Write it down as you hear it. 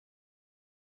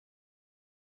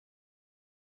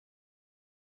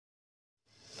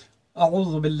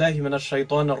أعوذ بالله من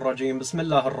الشيطان الرجيم بسم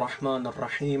الله الرحمن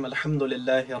الرحيم الحمد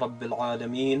لله رب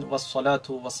العالمين والصلاة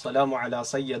والسلام على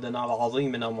سيدنا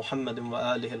وعظيمنا محمد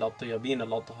وآله الطيبين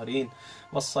الأطهرين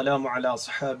والسلام على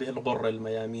أصحابه الغر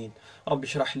الميامين رب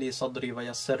اشرح لي صدري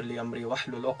ويسر لي أمري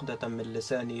واحلل عقدة من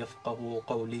لساني يفقهوا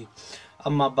قولي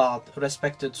أما بعد.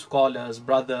 Respected scholars,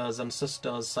 brothers and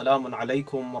sisters, Salamun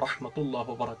alaykum wa rahmatullah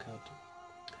wa barakatuh.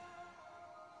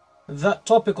 The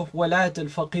topic of Welayet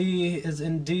al-Faqih is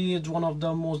indeed one of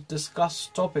the most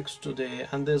discussed topics today,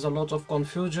 and there's a lot of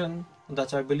confusion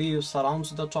that I believe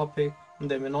surrounds the topic.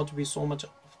 There may not be so much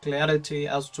clarity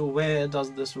as to where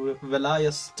does this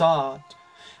Welayah start,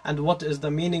 and what is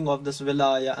the meaning of this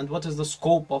Welayah, and what is the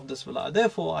scope of this Welayah.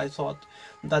 Therefore, I thought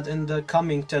that in the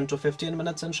coming 10 to 15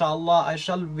 minutes, inshallah, I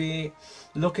shall be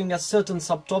looking at certain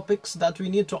subtopics that we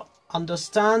need to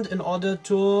understand in order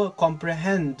to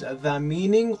comprehend the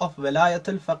meaning of Welayat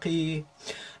al-Faqih.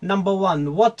 Number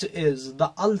one, what is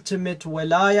the ultimate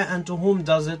Welayah and to whom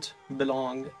does it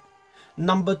belong?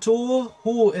 Number two,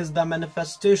 who is the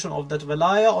manifestation of that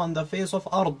Welayah on the face of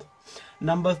Ard?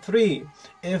 Number three,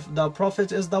 if the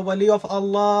Prophet is the Wali of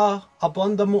Allah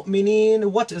upon the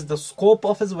Mu'mineen, what is the scope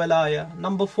of his Welayah?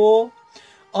 Number four,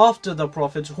 after the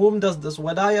Prophet, whom does this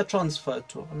Welayah transfer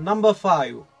to? Number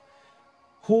five,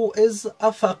 who is a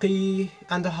faqih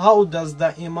and how does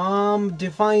the imam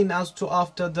define as to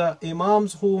after the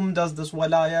imams whom does this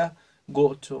walayah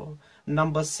go to?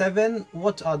 Number seven,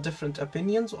 what are different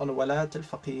opinions on walayat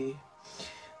al-faqih?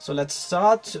 So let's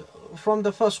start from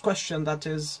the first question, that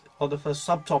is, or the first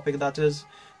subtopic, that is,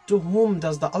 to whom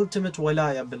does the ultimate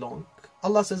walayah belong?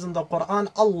 Allah says in the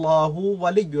Quran, Allahu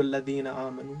waliyyul ladina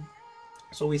amanu.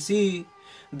 So we see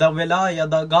the walayah,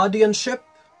 the guardianship,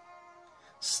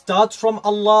 starts from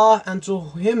Allah, and to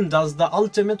him does the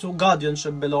ultimate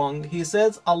guardianship belong. He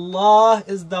says Allah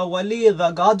is the wali, the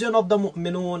guardian of the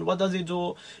mu'minun. What does he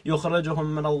do? يُخْرَجُهُم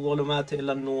مِّنَ الظُّلُمَاتِ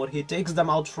إِلَى النُّورِ. He takes them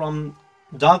out from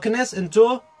darkness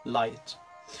into light.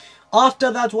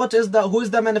 After that, who is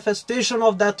the manifestation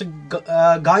of that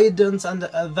guidance and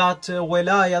that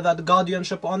wilayah, that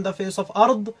guardianship on the face of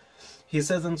Ard? He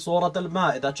says in Surah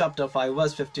Al-Ma'idah chapter 5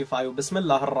 verse 55,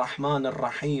 Bismillah ar-Rahman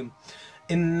ar-Rahim,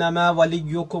 إِنَّمَا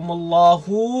وَلِيُّكُمُ اللَّهُ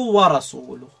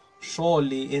وَرَسُولُهُ.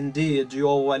 Surely indeed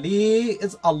your wali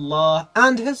is Allah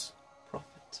and his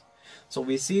Prophet. So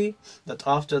we see that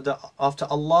after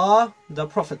Allah, the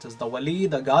Prophet is the wali,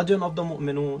 the guardian of the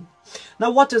mu'minun.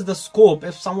 Now what is the scope?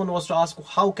 If someone was to ask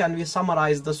how can we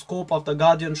summarize the scope of the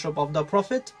guardianship of the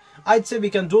Prophet, I'd say we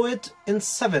can do it in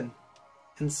seven.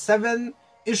 In seven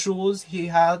issues he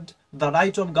had the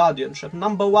right of guardianship.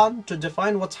 Number one, to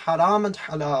define what's haram and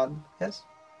halal. Yes,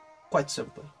 quite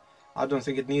simple. I don't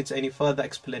think it needs any further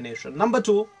explanation. Number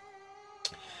two,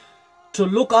 to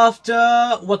look after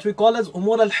what we call as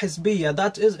umur al-hizbiyya,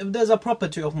 that is, if there's a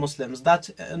property of Muslims that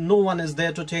no one is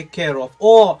there to take care of,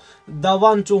 or the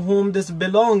one to whom this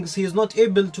belongs, he is not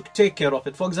able to take care of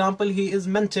it. For example, he is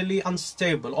mentally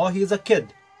unstable, or he is a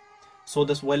kid. So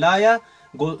this wilayah,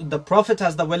 the Prophet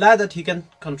has the wilayah that he can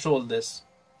control this.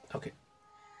 Okay.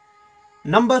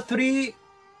 Number three,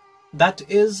 that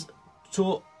is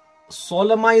to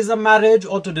solemnize a marriage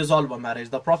or to dissolve a marriage.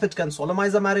 The Prophet can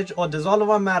solemnize a marriage or dissolve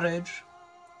a marriage.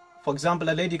 For example,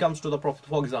 a lady comes to the Prophet,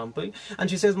 for example, and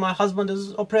she says, my husband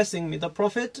is oppressing me. The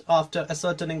Prophet, after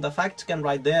ascertaining the fact, can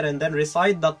write there and then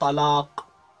recite the talaq.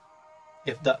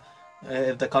 If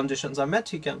the conditions are met,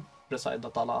 he can recite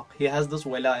the talaq. He has this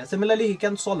wilayah. Similarly, he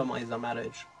can solemnize a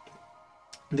marriage.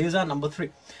 These are number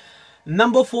three.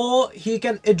 Number four, he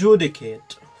can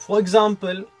adjudicate. For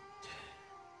example,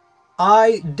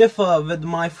 I differ with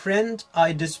my friend,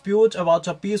 I dispute about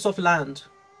a piece of land.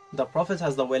 The Prophet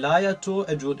has the wilayah to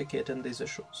adjudicate in these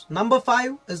issues. Number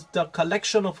five is the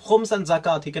collection of khums and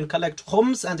zakat. He can collect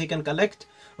khums and he can collect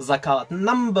zakat.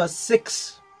 Number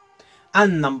six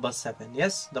and number seven.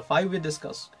 Yes, the five we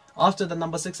discussed. After the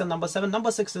number six and number seven,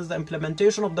 number six is the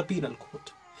implementation of the penal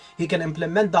code. He can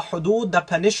implement the hudud, the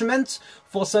punishments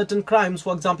for certain crimes,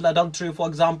 for example adultery, for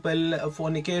example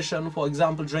fornication, for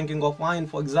example drinking of wine,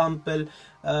 for example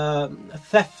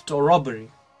theft or robbery.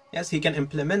 Yes, he can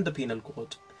implement the penal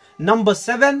code. Number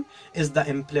seven is the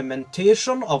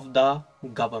implementation of the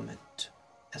government.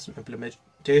 Yes,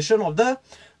 implementation of the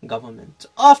government.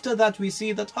 After that, we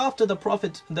see that after the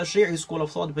Prophet, the Shi'i school of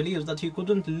thought believes that he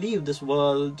couldn't leave this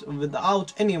world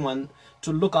without anyone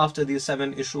to look after these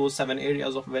seven issues, seven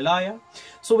areas of wilayah.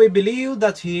 So we believe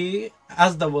that he,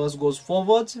 as the verse goes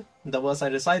forward, the verse I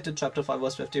recited, chapter 5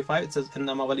 verse 55, it says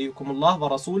إِنَّمَا وَلِيُّكُمُ اللَّهُ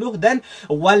وَرَسُولُهُ. Then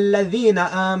وَالَّذِينَ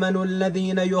آمَنُوا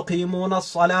الَّذِينَ يُقِيمُونَ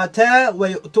الصَّلَاةَ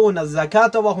وَيُؤْتُونَ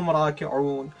الزَّكَاةَ وَهُمْ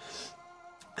رَاكِعُونَ.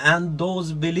 And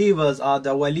those believers are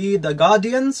the wali, the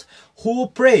guardians, who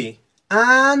pray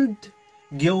and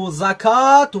give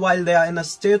zakat while they are in a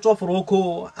state of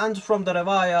ruku. And from the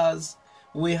riwayas,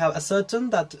 we have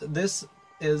ascertained that this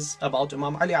is about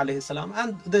Imam Ali alayhi salam.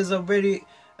 And there's a very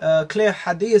clear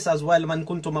hadith as well. Man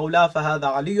kuntu mawla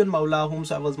fahada aliyun mawla,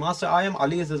 whomsoever was master, I am.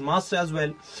 Ali is his master as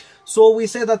well. So we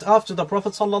say that after the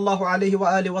Prophet sallallahu alaihi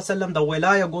wasallam, the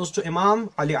wilaya goes to Imam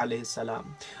Ali alayhi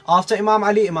salam. After Imam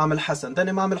Ali, Imam al-Hassan, then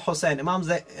Imam al-Hussein, Imam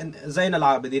Zayn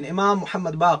al-Abidin, Imam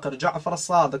Muhammad Baqir, Ja'far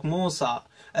al-Sadiq, Musa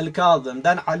al-Kadhim,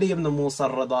 then Ali ibn Musa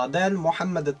al-Rida, then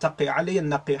Muhammad al-Taqi, Ali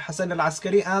al-Naqi, Hassan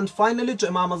al-Askari, and finally to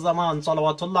Imam al-Zaman,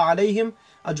 salawatullah alayhim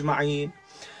ajma'een.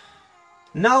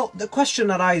 Now the question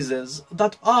arises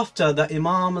that after the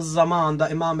Imam al-Zaman, the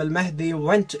Imam al-Mahdi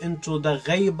went into the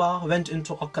ghaiba, went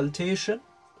into occultation,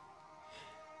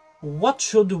 what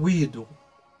should we do?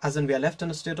 As in, we are left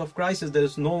in a state of crisis, there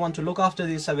is no one to look after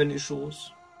these 7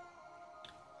 issues.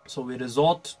 So we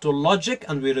resort to logic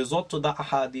and we resort to the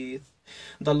ahadith.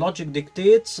 The logic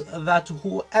dictates that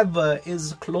whoever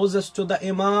is closest to the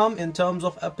Imam in terms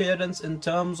of appearance, in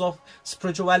terms of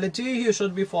spirituality, he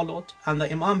should be followed. And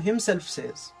the Imam himself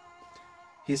says,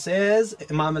 he says,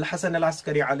 Imam al-Hasan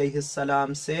al-Askari alayhi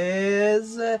salam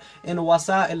says in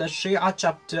Wasa'il al-Shi'a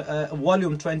chapter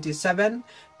volume 27,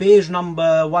 page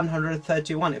number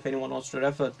 131, if anyone wants to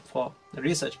refer for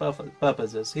research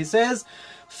purposes. He says,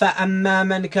 فَأَمَّا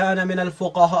مَنْ كَانَ مِنَ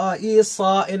الْفُقَهَاءِ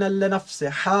صَائِنًا لِنَفْسِهِ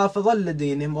حَافِظًا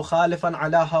لِدِينِهِ مُخَالِفًا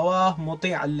عَلَى هَوَاهِ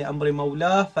مُطِيعًا لِأَمْرِ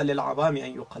مَوْلَاهِ فَلِلْعَوَامِ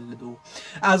أَنْ يُقَلِّدُوا.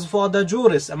 As for the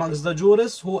jurists, amongst the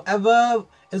jurists, whoever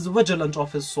is vigilant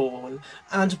of his soul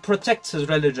and protects his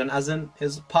religion, as in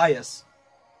is pious,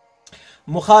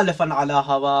 مُخَالِفًا عَلَى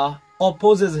هَوَاهِ,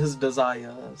 opposes his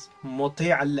desires,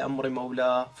 مُطِيعًا لِأَمْرِ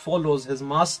مَوْلَاهِ, follows his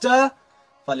master,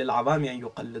 فَلِلْعَوَامِ أَنْ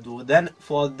يُقَلِّدُوا. Then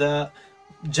for the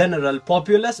general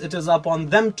populace, it is upon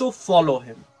them to follow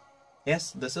him.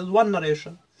 Yes, this is one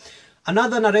narration.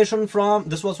 Another narration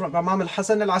this was from Imam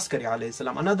al-Hasan al-Askari alayhi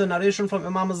salam. Another narration from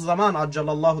Imam al-Zaman,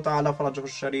 ajjalallahu ta'ala farajahu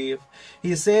al-sharif.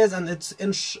 He says, and it's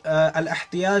in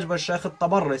al-Ihtiyaj by Shaykh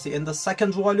al-Tabarrisi, in the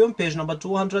 2nd volume, page number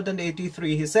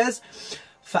 283, he says,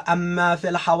 فَأَمَّا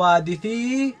فِي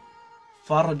الْحَوَادِثِ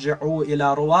فارجعوا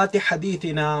إلى رواة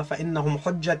حديثنا فإنهم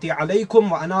حجتي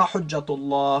عليكم وأنا حجة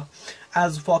الله.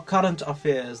 As for current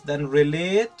affairs, then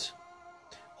relate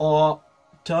or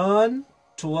turn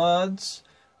towards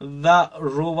the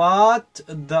ruwat,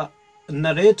 the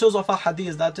narrators of a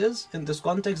hadith, that is, in this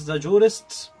context, the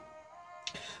jurists.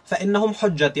 فإنهم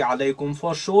حجتي عليكم,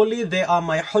 for surely they are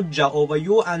my hujjah over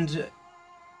you, and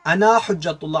أنا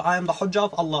حجة الله, I am the hujjah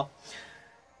of Allah.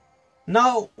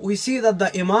 Now we see that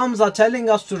the Imams are telling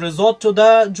us to resort to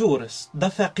the jurist, the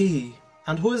faqih.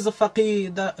 And who is the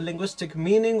faqih? The linguistic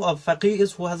meaning of faqih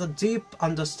is who has a deep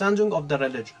understanding of the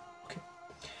religion. Okay.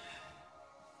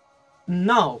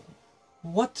 Now,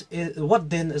 what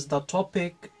then is the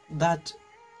topic that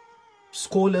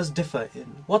scholars differ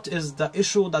in? What is the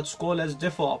issue that scholars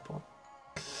differ upon?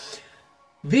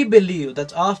 We believe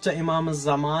that after Imam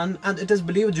al-Zaman, and it is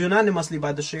believed unanimously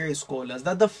by the Shia scholars,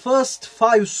 that the first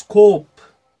 5 scope,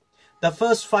 the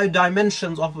first 5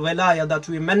 dimensions of Welayah that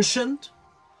we mentioned,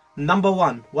 number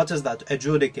 1, what is that?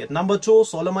 Adjudicate. Number 2,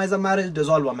 solemnize a marriage,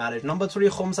 dissolve a marriage. Number 3,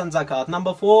 khums and zakat.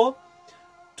 Number 4,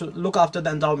 to look after the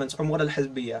endowments, umur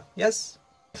al-hizbiyah. Yes?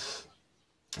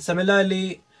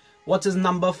 Similarly, what is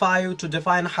number 5? To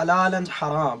define halal and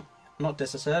haram. Not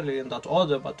necessarily in that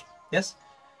order, but yes?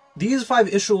 These 5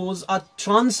 issues are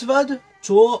transferred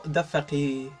to the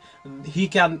faqih.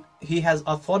 He has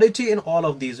authority in all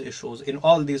of these issues, in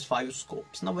all these 5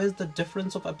 scopes. Now, where's the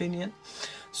difference of opinion?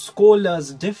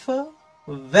 Scholars differ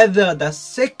whether the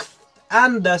 6th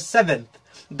and the 7th,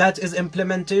 that is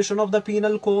implementation of the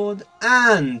penal code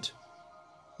and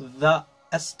the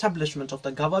establishment of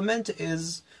the government,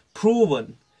 is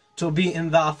proven to be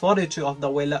in the authority of the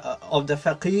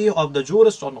faqih, of the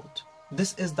jurist or not.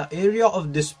 This is the area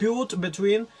of dispute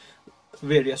between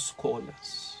various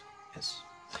scholars. Yes.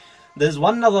 There's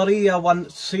one nadariya, one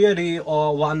theory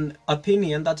or one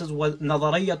opinion, that is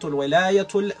nadariyatul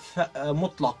wilayatul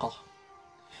mutlaqa.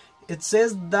 It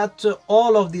says that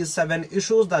all of these 7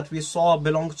 issues that we saw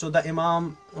belong to the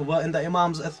Imam, were in the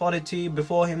Imam's authority,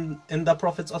 before him in the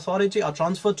Prophet's authority, are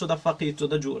transferred to the faqih, to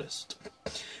the jurist.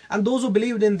 And those who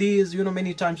believed in these,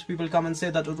 many times people come and say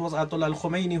that it was Ayatollah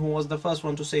al-Khomeini who was the first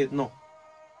one to say it. No.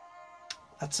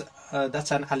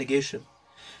 That's an allegation.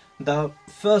 The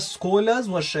first scholars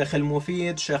were Shaykh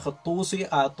al-Mufid, Shaykh al-Tusi,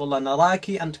 Ayatollah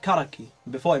Naraki and Karaki,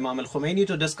 before Imam al-Khomeini,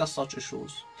 to discuss such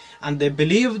issues. And they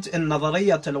believed in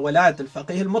Nadariyat al-Wilayat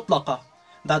al-Faqih al-Mutlaqa,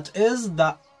 that is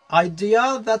the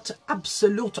idea that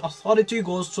absolute authority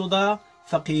goes to the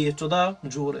faqih, to the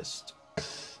jurist.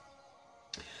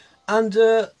 And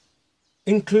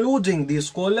including these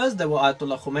scholars, there were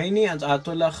Ayatollah Khomeini and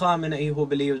Ayatollah Khamenei who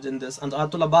believed in this, and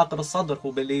Ayatollah Baqir al-Sadr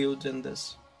who believed in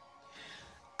this.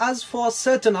 As for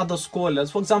certain other scholars,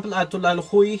 for example, Ayatollah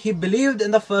al-Khoui, he believed in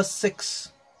the first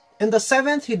 6. In the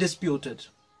 7th, he disputed.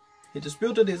 He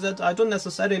said, I don't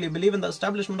necessarily believe in the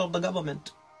establishment of the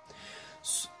government.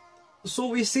 So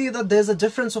we see that there's a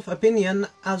difference of opinion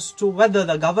as to whether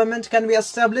the government can be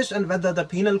established and whether the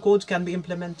penal code can be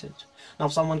implemented. Now,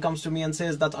 if someone comes to me and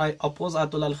says that I oppose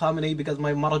Ayatollah al-Khamenei because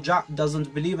my marja'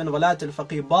 doesn't believe in Welayet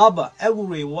al-Faqih, Baba,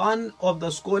 every one of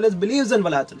the scholars believes in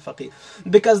Welayet al-Faqih,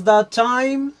 because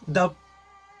the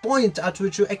point at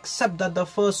which you accept that the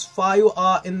first 5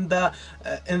 are in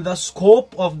the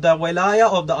scope of the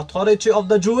wilayah, of the authority of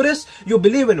the jurist, you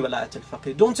believe in Welayet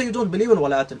al-Faqih. Don't say you don't believe in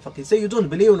Welayet al-Faqih. Say you don't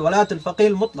believe in Welayet al-Faqih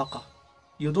al-Mutlaqa.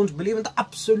 You don't believe in the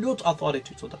absolute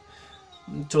authority to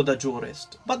the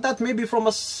jurist. But that may be from a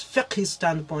fiqh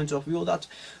standpoint of view, that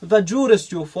the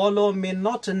jurist you follow may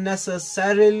not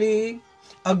necessarily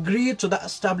agree to the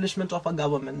establishment of a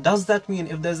government. Does that mean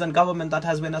if there's a government that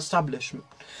has been established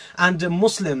and the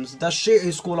Muslims, the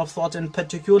Shia school of thought in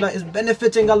particular, is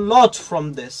benefiting a lot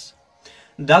from this,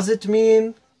 does it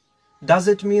mean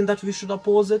that we should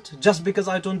oppose it just because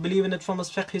I don't believe in it from a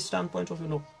fiqh standpoint of view?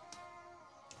 No.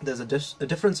 There's a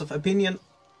difference of opinion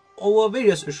over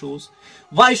various issues.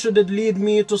 Why should it lead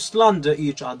me to slander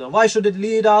each other? Why should it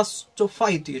lead us to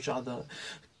fight each other?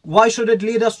 Why should it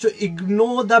lead us to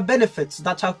ignore the benefits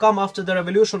that have come after the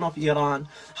revolution of Iran?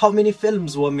 How many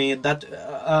films were made that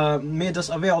made us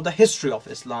aware of the history of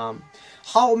Islam?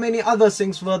 How many other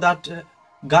things were that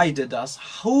guided us?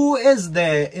 Who is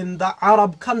there in the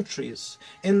Arab countries,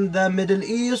 in the Middle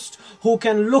East, who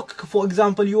can look, for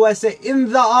example, USA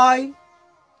in the eye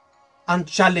and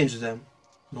challenge them?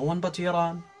 No one but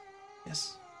Iran.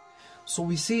 Yes. So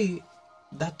we see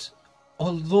that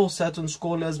although certain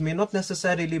scholars may not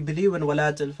necessarily believe in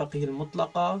Welayet al-Faqih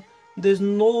al-Mutlaqa, there's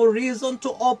no reason to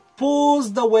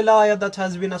oppose the wilayah that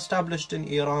has been established in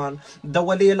Iran. The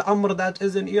Wali al-Amr that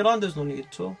is in Iran, there's no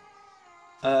need to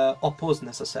oppose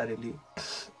necessarily.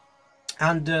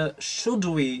 And should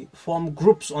we form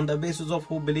groups on the basis of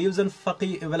who believes in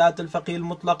Welayet al-Faqih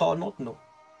al-Mutlaqa or not? No.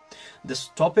 This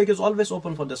topic is always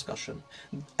open for discussion.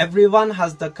 Everyone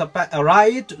has the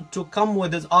right to come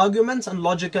with his arguments and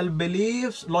logical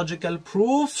beliefs, logical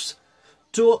proofs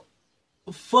to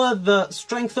further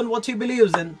strengthen what he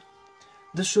believes in.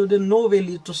 This should in no way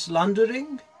lead to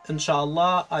slandering.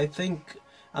 Inshallah, I think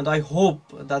and I hope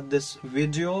that this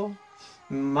video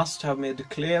must have made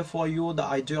clear for you the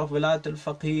idea of Welayet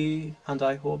al-Faqih, and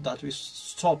I hope that we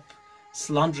stop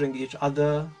slandering each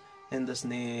other in this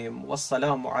name.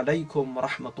 Wassalamu alaikum wa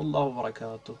rahmatullahi wa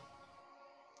barakatuh.